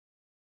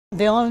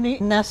The only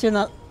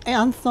national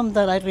anthem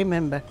that I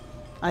remember.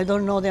 I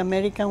don't know the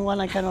American one,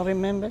 I cannot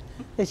remember.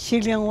 The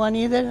Chilean one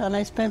either, and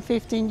I spent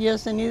 15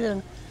 years in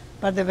either.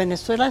 But the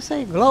Venezuela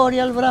say,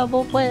 Gloria al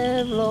bravo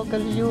pueblo que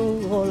el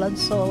yugo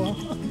lanzó.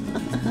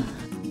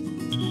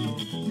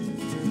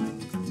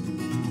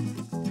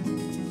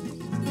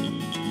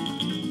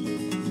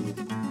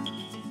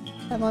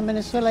 In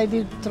Venezuela I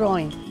did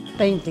drawing,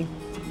 painting.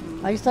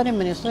 I started in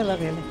Venezuela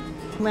really.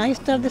 I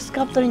started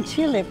sculptor in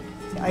Chile.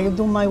 I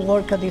do my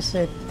work at this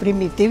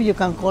primitive, you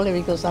can call it,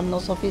 because I'm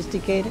not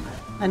sophisticated.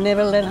 I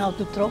never learned how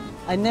to draw.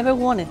 I never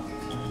won it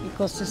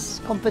because it's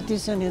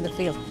competition in the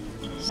field.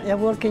 I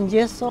work in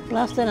gesso,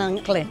 plaster,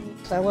 and clay.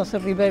 So I was a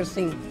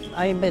reversing.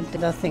 I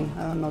invented that thing.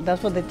 I don't know.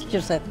 That's what the teacher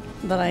said,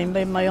 that I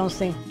invented my own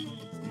thing.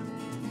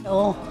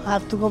 Oh, I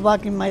have to go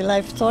back in my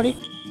life story.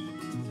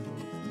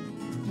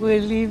 We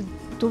lived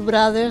two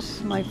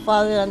brothers, my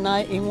father and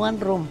I, in one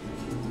room.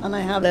 And I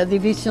have a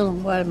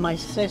division where my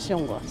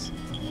session was.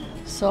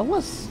 So I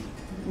was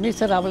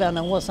miserable and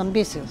I was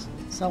ambitious.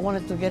 So I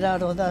wanted to get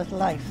out of that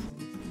life.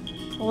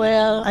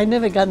 Well, I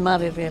never got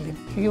married really.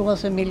 He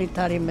was a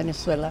military in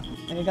Venezuela.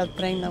 And I got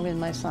pregnant with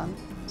my son.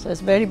 So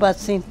it's a very bad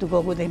thing to go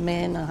with a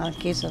man and have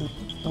kids and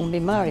don't be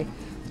married.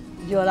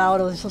 You're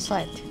out of the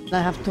society. I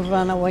have to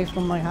run away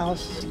from my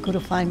house. He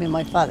couldn't find me,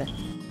 my father.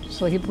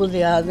 So he put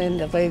the ad in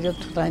the radio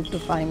trying to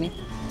find me.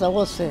 That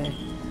was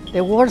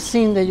the worst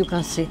thing that you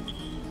can see.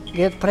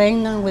 Get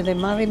pregnant with a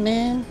married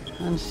man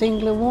and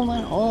single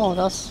woman. Oh,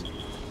 that's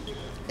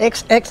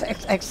X.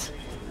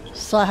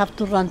 So I have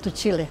to run to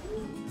Chile.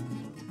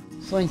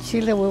 So in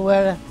Chile we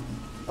were,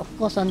 of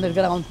course,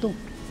 underground too.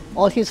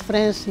 All his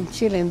friends in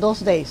Chile in those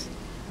days,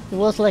 it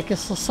was like a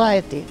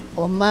society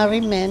of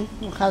married men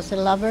who has a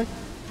lover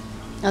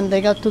and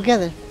they got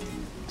together.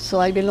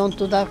 So I belong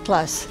to that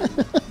class.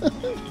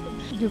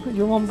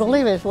 You won't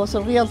believe it. It was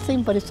a real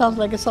thing, but it sounds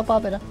like a soap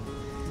opera.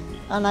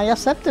 And I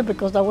accepted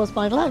because that was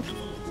my life.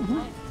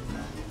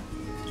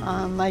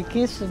 My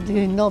kids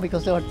didn't know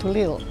because they were too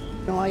little.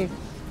 I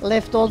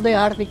left all the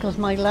art because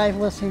my life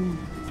was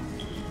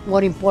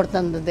more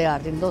important than the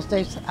art. In those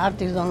days,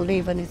 artists don't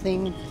leave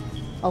anything.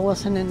 I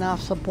wasn't enough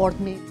to support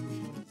me.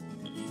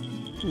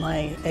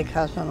 My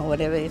ex-husband or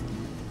whatever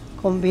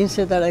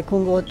convinced that I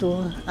couldn't go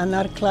to an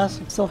art class,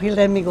 so he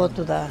let me go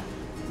to that.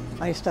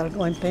 I started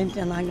going painting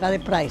and I got a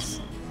prize.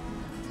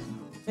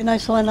 Then I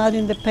saw an ad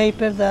in the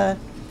paper that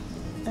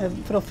a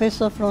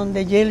professor from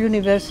the Yale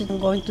University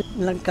going to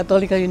La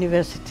Católica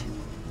University.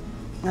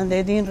 And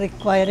they didn't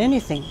require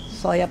anything,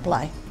 so I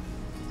applied.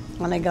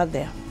 And I got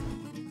there.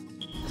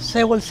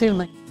 Sewell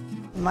Silman,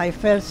 my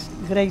first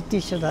great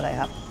teacher that I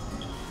have.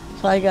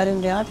 So I got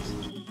in the art,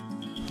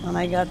 and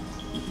I got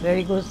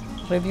very good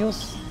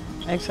reviews,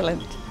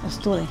 excellent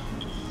student.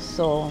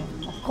 So,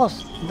 of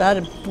course,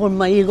 that put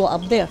my ego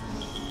up there.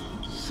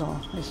 So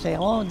I say,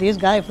 oh, this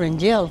guy from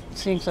Yale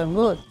thinks I'm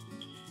good.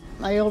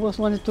 I always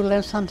wanted to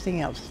learn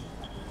something else.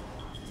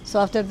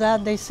 So after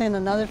that, they sent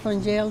another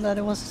from Yale that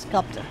was a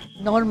sculptor,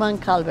 Norman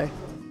Calvert.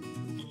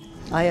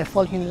 I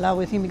fell in love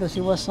with him because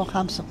he was so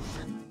handsome.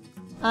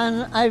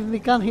 And I've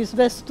become his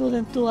best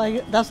student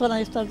too. That's when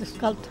I started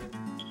sculpting.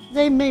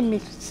 They made me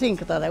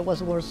think that I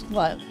was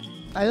worthwhile.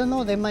 I don't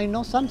know, they might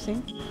know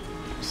something.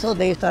 So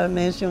they started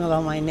mentioning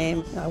about my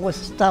name. I was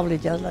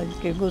established as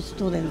like a good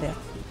student there.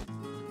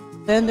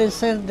 Then they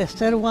said the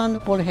third one,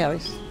 Paul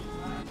Harris.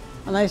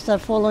 And I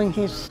started following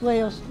his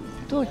way of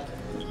doing.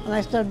 And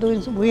I started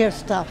doing weird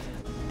stuff.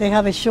 They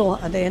have a show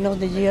at the end of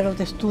the year of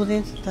the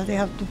students that they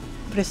have to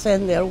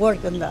present their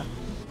work and that.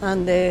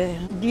 And the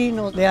dean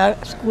of the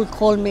art school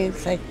called me and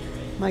said,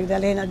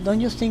 Magdalena,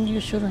 don't you think you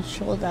shouldn't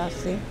show that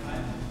thing?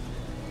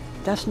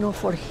 That's not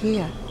for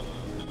here.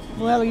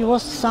 Well, it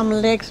was some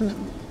legs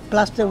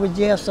plastered with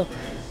gesso.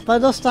 But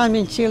those times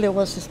in Chile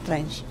was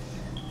strange.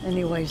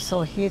 Anyway,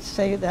 so he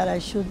said that I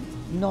should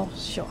not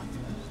show.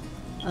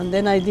 And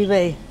then I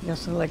debate,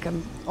 just like I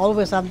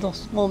always have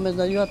those moments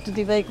that you have to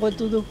debate what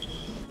to do.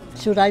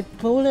 Should I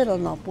pull it or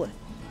not pull it?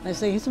 I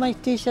say, he's my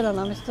teacher and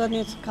I'm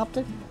studying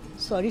sculptor,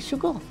 so I should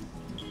go.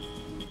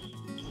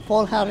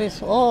 Paul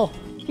Harris, oh,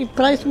 he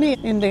prized me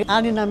in the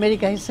art in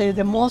America. He said,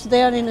 the most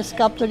daring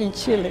sculptor in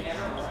Chile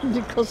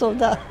because of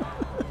that.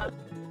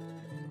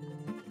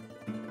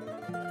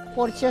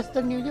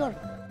 Portchester, New York.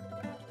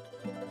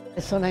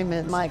 So I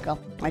met Michael.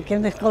 I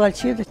came to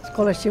scholarship, the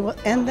scholarship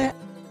ended.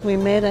 We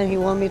met and he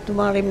wanted me to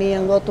marry me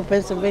and go to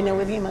Pennsylvania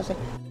with him. I said,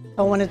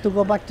 I wanted to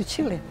go back to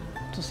Chile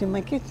to see my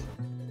kids.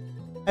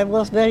 I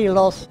was very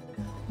lost.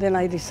 Then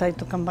I decided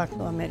to come back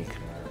to America.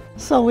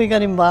 So we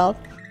got involved.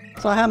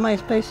 So I had my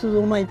space to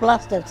do my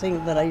plaster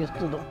thing that I used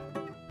to do.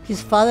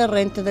 His father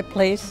rented a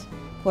place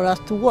for us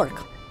to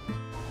work.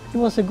 He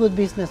was a good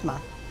businessman.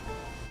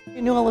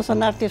 He knew I was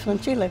an artist from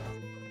Chile.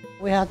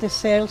 We had the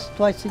sales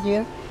twice a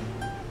year.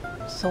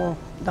 So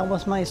that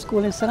was my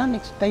school in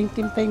ceramics,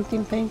 painting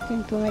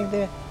to make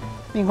the,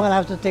 meanwhile I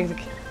have to take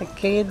the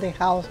kid, the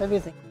house,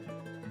 everything.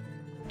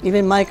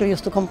 Even Michael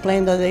used to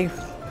complain that they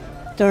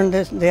turned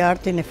the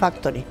art in a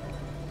factory.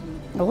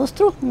 That was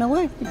true in a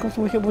way, because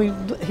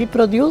he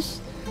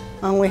produced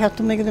and we had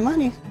to make the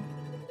money.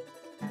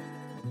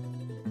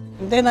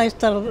 Then I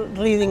started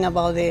reading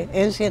about the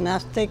ancient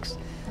Aztecs.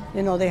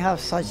 You know, they have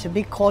such a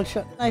big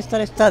culture. I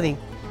started studying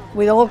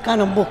with all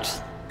kind of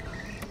books.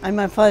 And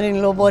my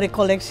father-in-law bought a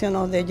collection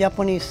of the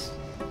Japanese,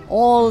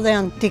 all the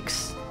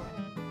antiques.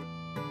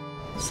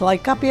 So I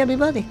copy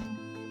everybody.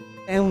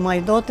 And my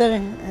daughter,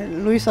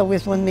 Luisa,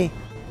 was with me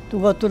to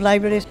go to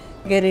libraries,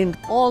 getting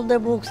all the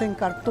books and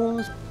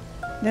cartoons.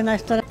 Then I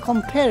started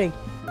comparing,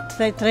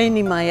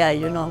 training my eye,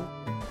 you know.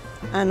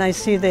 And I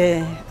see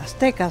the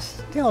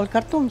Aztecas, they're all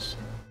cartoons.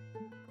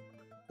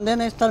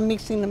 Then I started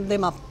mixing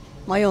them up,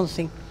 my own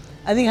thing.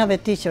 I didn't have a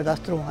teacher, that's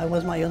true. I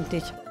was my own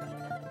teacher.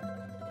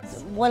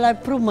 Well, I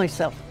proved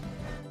myself.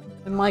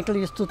 Michael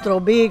used to throw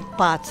big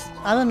pots.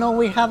 I don't know,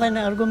 we have an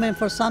argument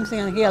for something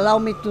and he allowed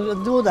me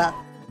to do that.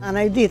 And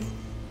I did.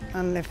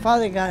 And the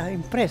father got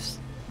impressed.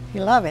 He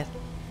loved it.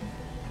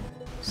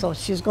 So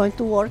she's going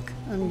to work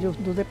and you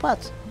do the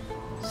pots.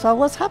 So I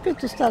was happy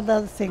to start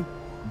that thing.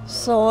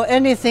 So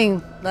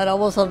anything that I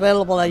was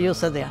available, I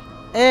used it there.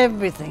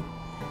 Everything.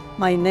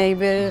 My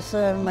neighbors,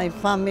 my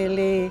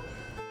family.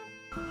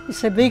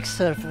 It's a big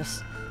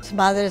surface. His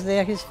mother is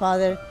there, his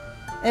father,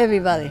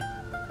 everybody.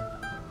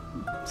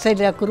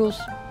 Celia Cruz,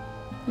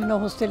 you know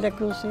who Celia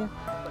Cruz is?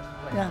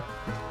 Yeah.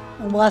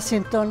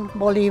 Washington,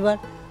 Bolivar,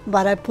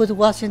 but I put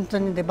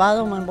Washington in the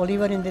bottom and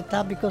Bolivar in the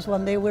top because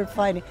one day we're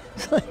fighting.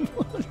 So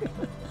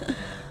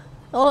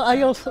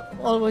I also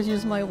always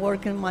use my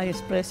work and my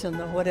expression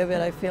or whatever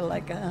I feel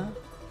like.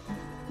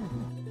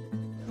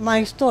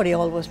 My story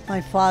always,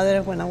 my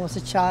father when I was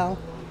a child,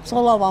 it's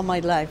all about my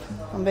life.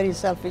 I'm very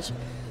selfish.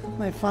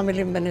 My family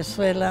in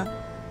Venezuela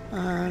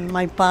and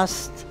my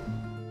past.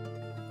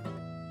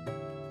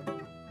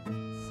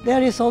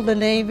 There is all the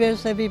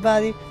neighbors,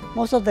 everybody,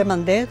 most of them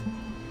are dead.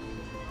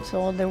 So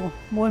all the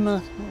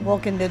women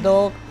walking the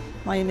dog,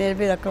 my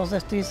neighbor across the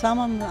street, some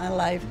of them are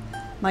alive.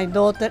 My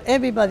daughter,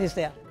 everybody's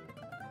there.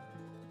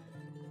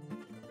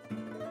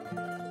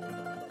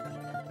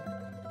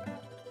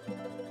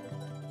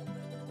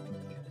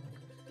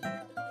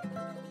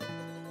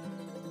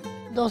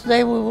 Those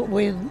days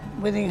we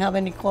didn't have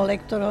any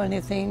collector or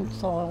anything,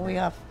 so we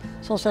have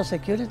Social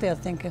Security, I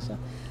think.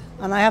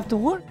 And I have to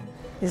work.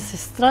 It's a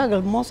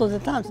struggle most of the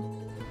time.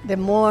 The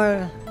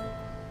more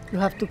you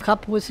have to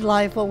cope with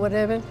life or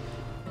whatever.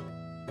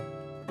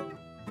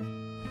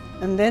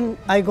 And then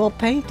I go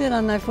painting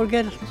and I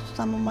forget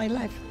some of my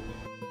life.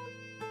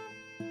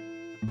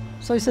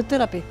 So it's a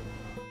therapy.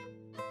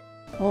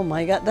 Oh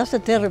my God, that's a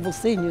terrible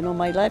thing, you know,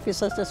 my life is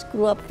such a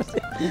screw up.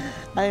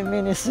 I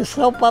mean, it's a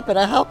soap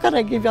opera. How can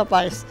I give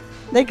advice?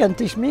 They can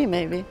teach me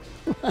maybe,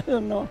 I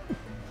don't know.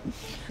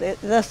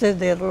 That's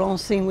the wrong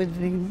thing with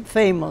being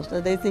famous,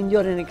 that they think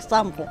you're an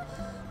example.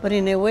 But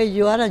in a way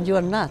you are and you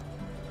are not,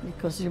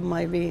 because you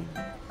might be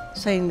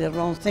saying the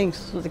wrong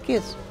things to the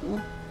kids.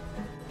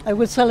 I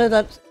would tell her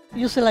that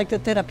use it like the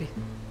therapy,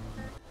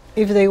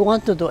 if they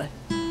want to do it.